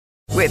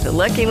With the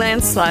Lucky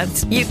Land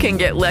Slots, you can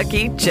get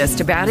lucky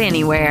just about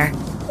anywhere.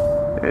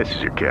 This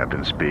is your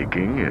captain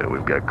speaking.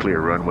 We've got clear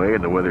runway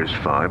and the weather's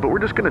fine, but we're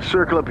just going to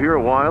circle up here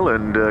a while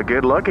and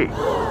get lucky.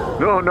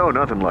 No,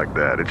 nothing like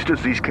that. It's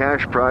just these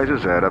cash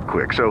prizes add up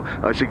quick. So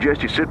I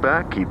suggest you sit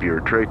back, keep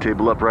your tray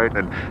table upright,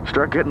 and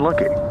start getting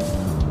lucky.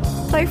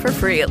 Play for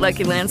free at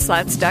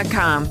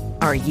LuckyLandSlots.com.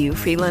 Are you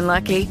feeling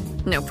lucky?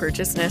 No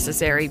purchase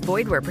necessary.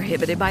 Void where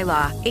prohibited by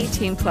law.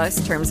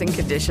 18+ terms and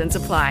conditions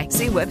apply.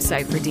 See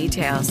website for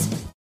details.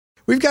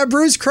 We've got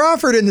Bruce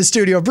Crawford in the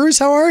studio. Bruce,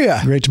 how are you?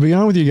 Great to be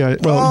on with you guys.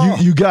 Well,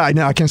 you guy.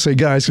 Now, I can't say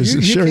guys because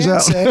it shares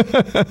out.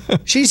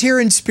 She's here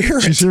in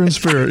spirit. She's here in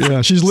spirit,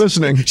 yeah. She's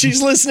listening.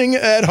 She's listening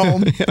at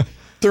home. Yeah.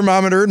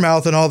 Thermometer and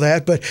mouth and all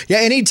that. But yeah,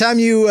 anytime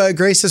you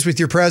grace us with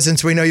your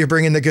presence, we know you're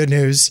bringing the good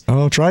news.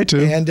 Oh, try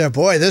to. And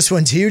boy, this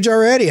one's huge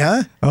already,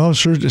 huh? Oh,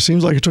 sure. It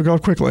seems like it took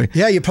off quickly.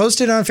 Yeah, you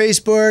posted on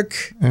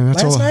Facebook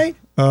last night?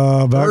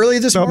 Early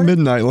this morning? About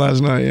midnight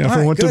last night, yeah.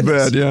 I went to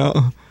bed,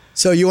 yeah.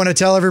 So you want to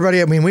tell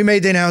everybody, I mean, we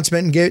made the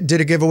announcement and did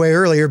a giveaway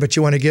earlier, but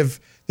you want to give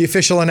the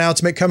official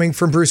announcement coming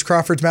from Bruce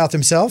Crawford's mouth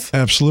himself?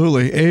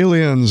 Absolutely.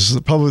 Aliens,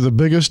 probably the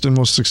biggest and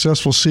most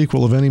successful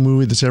sequel of any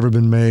movie that's ever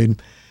been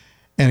made.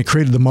 And it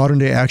created the modern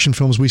day action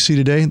films we see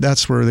today.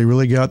 That's where they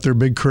really got their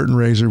big curtain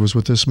raiser, was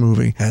with this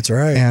movie. That's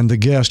right. And the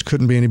guest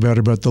couldn't be any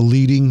better, but the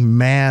leading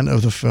man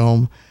of the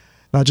film.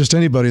 Not just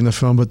anybody in the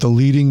film, but the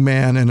leading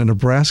man, and a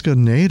Nebraska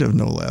native,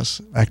 no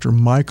less, actor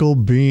Michael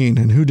Biehn.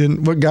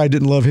 And what guy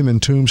didn't love him in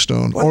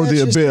Tombstone, or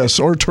The Abyss,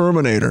 or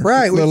Terminator?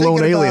 Right. Let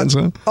alone Aliens,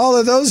 huh? All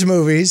of those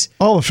movies.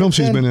 All the films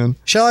he's been in.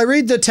 Shall I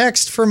read the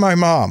text from my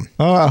mom?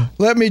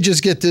 Let me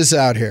just get this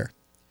out here.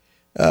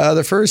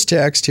 The first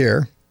text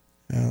here.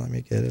 Let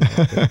me get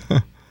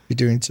it. Be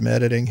doing some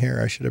editing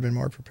here. I should have been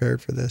more prepared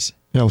for this.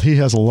 Yeah, he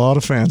has a lot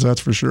of fans,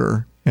 that's for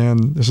sure.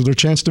 And this is their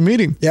chance to meet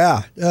him.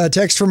 Yeah.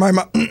 Text from my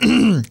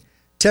mom.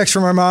 Text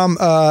from my mom,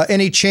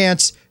 any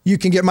chance you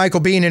can get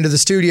Michael Biehn into the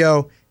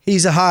studio?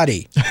 He's a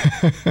hottie.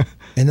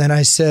 And then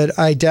I said,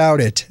 I doubt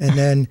it. And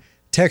then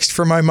text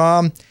from my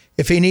mom,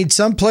 if he needs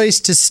someplace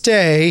to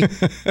stay.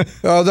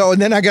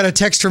 And then I got a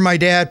text from my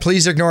dad,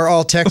 please ignore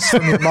all texts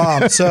from your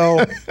mom.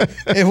 So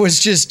it was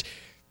just,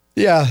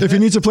 yeah. If he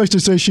needs a place to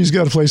stay, she's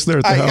got a place there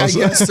at the house. I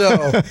guess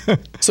so.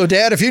 So,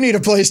 Dad, if you need a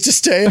place to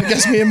stay, I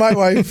guess me and my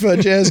wife,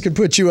 Jazz, can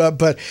put you up.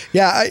 But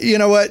yeah, you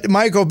know what?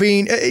 Michael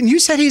Biehn, and you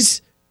said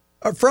he's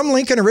from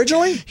Lincoln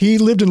originally? He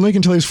lived in Lincoln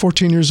until he was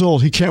 14 years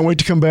old. He can't wait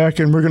to come back,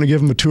 and we're going to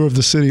give him a tour of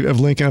the city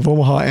of Lincoln, of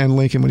Omaha and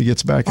Lincoln when he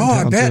gets back in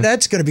town. I bet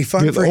that's going to be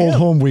fun for him. Old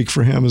home week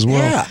for him as well.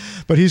 Yeah.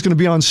 But he's going to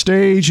be on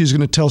stage. He's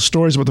going to tell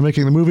stories about the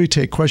making of the movie,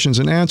 take questions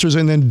and answers,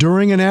 and then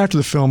during and after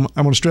the film,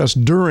 I want to stress,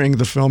 during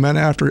the film and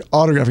after,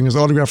 autographing. His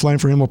autograph line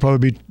for him will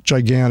probably be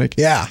gigantic.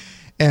 Yeah.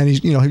 And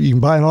you can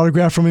buy an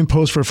autograph from him,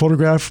 pose for a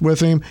photograph with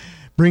him,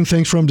 bring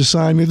things for him to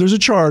sign. I mean, there's a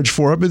charge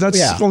for it, but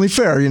that's only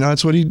fair.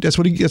 That's what he gets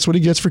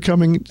for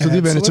coming to the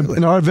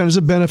event. Our event is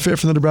a benefit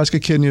from the Nebraska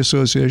Kidney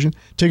Association.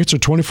 Tickets are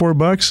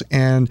 $24,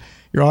 and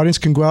your audience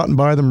can go out and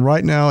buy them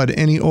right now at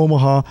any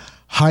Omaha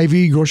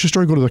Hy-Vee grocery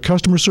store. Go to the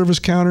customer service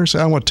counter, say,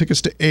 I want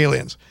tickets to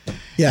Aliens.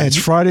 Yeah, and it's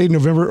Friday, May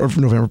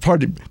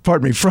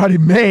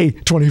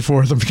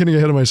 24th. I'm getting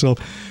ahead of myself.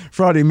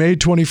 Friday, May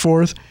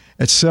 24th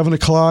at 7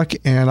 o'clock,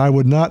 and I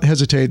would not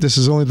hesitate. This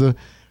is only the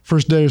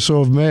first day or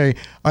so of May.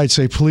 I'd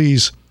say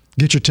please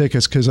get your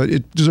tickets, because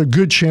there's a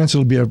good chance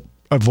it'll be a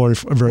very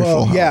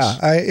full house. Yeah,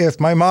 if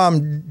my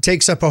mom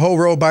takes up a whole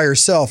row by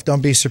herself,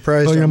 don't be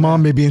surprised. Well, your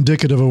mom may be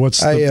indicative of what's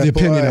the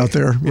opinion out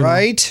there.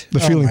 Right? The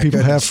feeling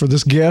people have for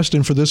this guest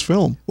and for this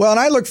film. Well, and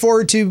I look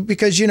forward to,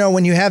 because,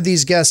 when you have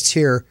these guests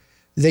here,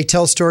 they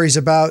tell stories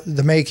about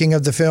the making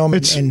of the film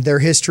and their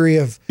history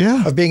of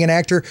being an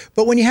actor.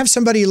 But when you have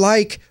somebody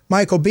like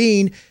Michael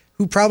Biehn,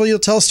 who probably will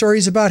tell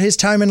stories about his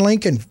time in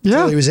Lincoln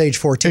until he was age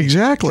 14.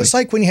 Exactly. Just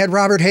like when you had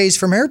Robert Hayes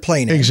from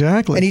Airplane in.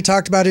 Exactly. And he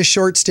talked about his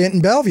short stint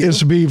in Bellevue. It's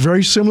to be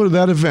very similar to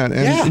that event.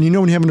 And when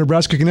you have a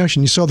Nebraska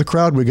connection, you saw the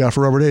crowd we got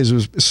for Robert Hayes.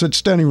 It was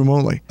standing room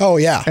only. Oh,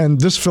 yeah. And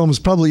this film is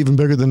probably even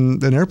bigger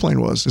than Airplane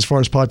was as far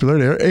as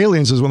popularity.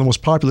 Aliens is one of the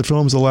most popular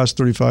films of the last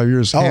 35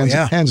 years.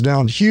 Hands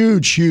down.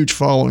 Huge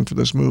following for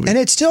this movie. And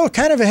it's still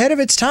kind of ahead of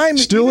its time.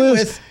 Still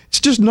is. It's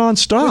just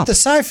nonstop. With the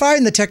sci-fi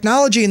and the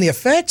technology and the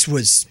effects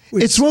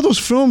It's one of those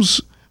films,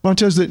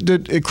 Montez,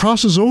 that it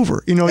crosses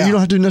over. You don't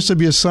have to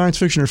necessarily be a science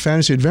fiction or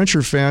fantasy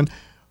adventure fan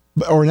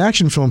or an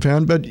action film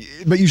fan, but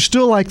you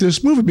still like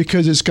this movie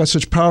because it's got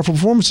such powerful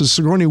performances.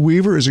 Sigourney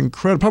Weaver is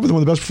incredible, probably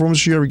one of the best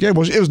performances she ever gave.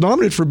 It was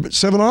nominated for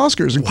 7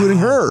 Oscars, including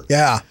her.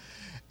 Yeah.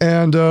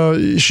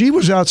 And she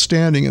was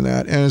outstanding in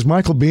that. And as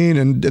Michael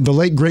Biehn and the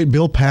late, great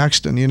Bill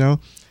Paxton,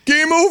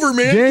 Game over,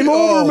 man. Game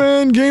over,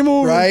 man. Game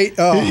over. Right.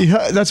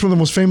 That's one of the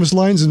most famous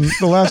lines in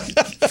the last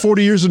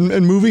 40 years in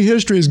movie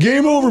history is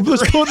game over.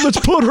 Let's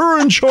put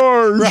her in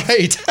charge.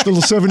 Right.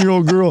 Little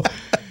 7-year-old girl.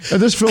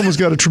 And this film has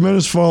got a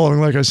tremendous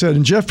following, like I said.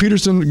 And Jeff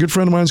Peterson, a good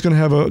friend of mine, is going to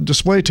have a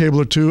display table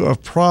or two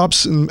of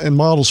props and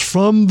models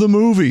from the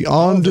movie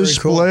on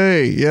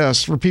display. Cool.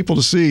 Yes, for people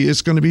to see.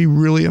 It's going to be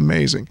really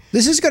amazing.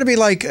 This is going to be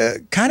like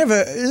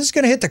this is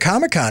going to hit the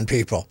Comic-Con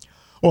people.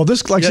 Well,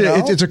 this, like I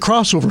said, it's a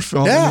crossover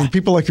film. Yeah. I mean,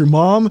 people like your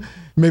mom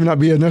maybe not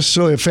be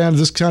necessarily a fan of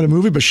this kind of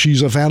movie, but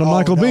she's a fan of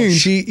Michael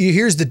Biehn.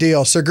 Here's the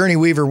deal. Sigourney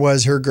Weaver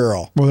was her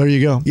girl. Well, there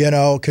you go. You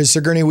know, because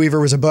Sigourney Weaver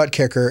was a butt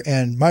kicker,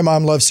 and my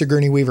mom loves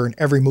Sigourney Weaver in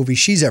every movie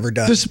she's ever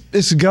done.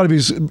 It's got to be,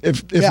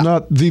 if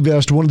not the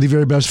best, one of the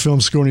very best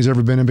films Sigourney's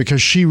ever been in,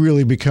 because she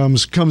really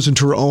comes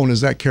into her own as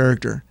that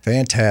character.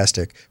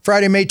 Fantastic.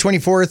 Friday, May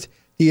 24th,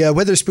 the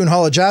Witherspoon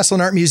Hall of Jocelyn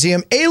Art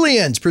Museum,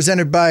 Aliens,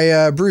 presented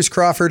by Bruce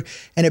Crawford,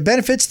 and it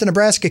benefits the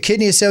Nebraska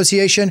Kidney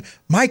Association.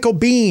 Michael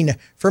Biehn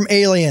from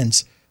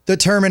Aliens, The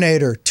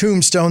Terminator,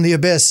 Tombstone, The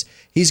Abyss.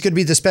 He's going to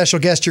be the special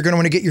guest. You're going to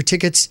want to get your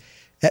tickets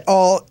at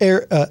all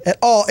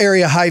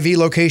area Hy-Vee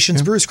locations.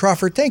 Yeah. Bruce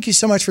Crawford, thank you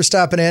so much for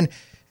stopping in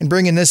and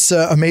bringing this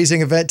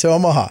amazing event to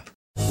Omaha.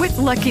 With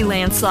Lucky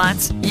Land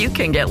Slots, you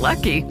can get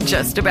lucky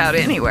just about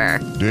anywhere.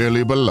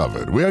 Dearly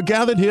beloved, we are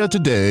gathered here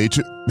today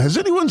to... Has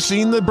anyone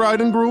seen the bride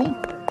and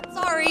groom?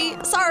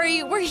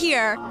 Sorry, we're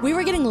here. We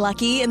were getting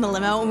lucky in the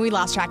limo and we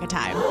lost track of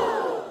time.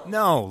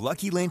 No,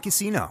 Lucky Land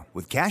Casino,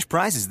 with cash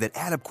prizes that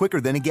add up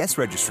quicker than a guest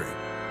registry.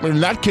 In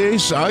that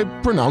case, I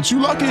pronounce you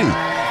lucky.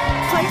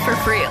 Play for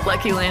free at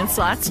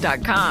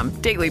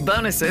LuckyLandSlots.com. Daily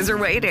bonuses are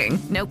waiting.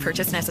 No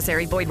purchase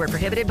necessary. Void where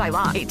prohibited by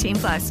law.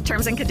 18+.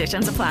 Terms and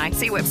conditions apply.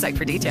 See website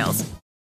for details.